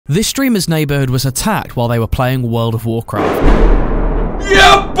This streamer's neighborhood was attacked while they were playing World of Warcraft.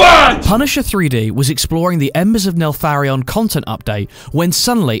 Yeah, but Punisher 3D was exploring the Embers of Neltharion content update when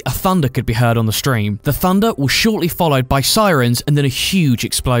suddenly a thunder could be heard on the stream. The thunder was shortly followed by sirens and then a huge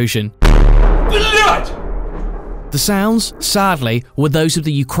explosion. Blood! The sounds, sadly, were those of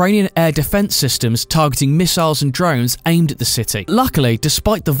the Ukrainian air defense systems targeting missiles and drones aimed at the city. Luckily,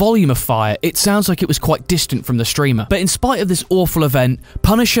 despite the volume of fire, it sounds like it was quite distant from the streamer. But in spite of this awful event,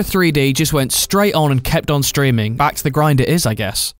 Punisher 3D just went straight on and kept on streaming. Back to the grind it is, I guess.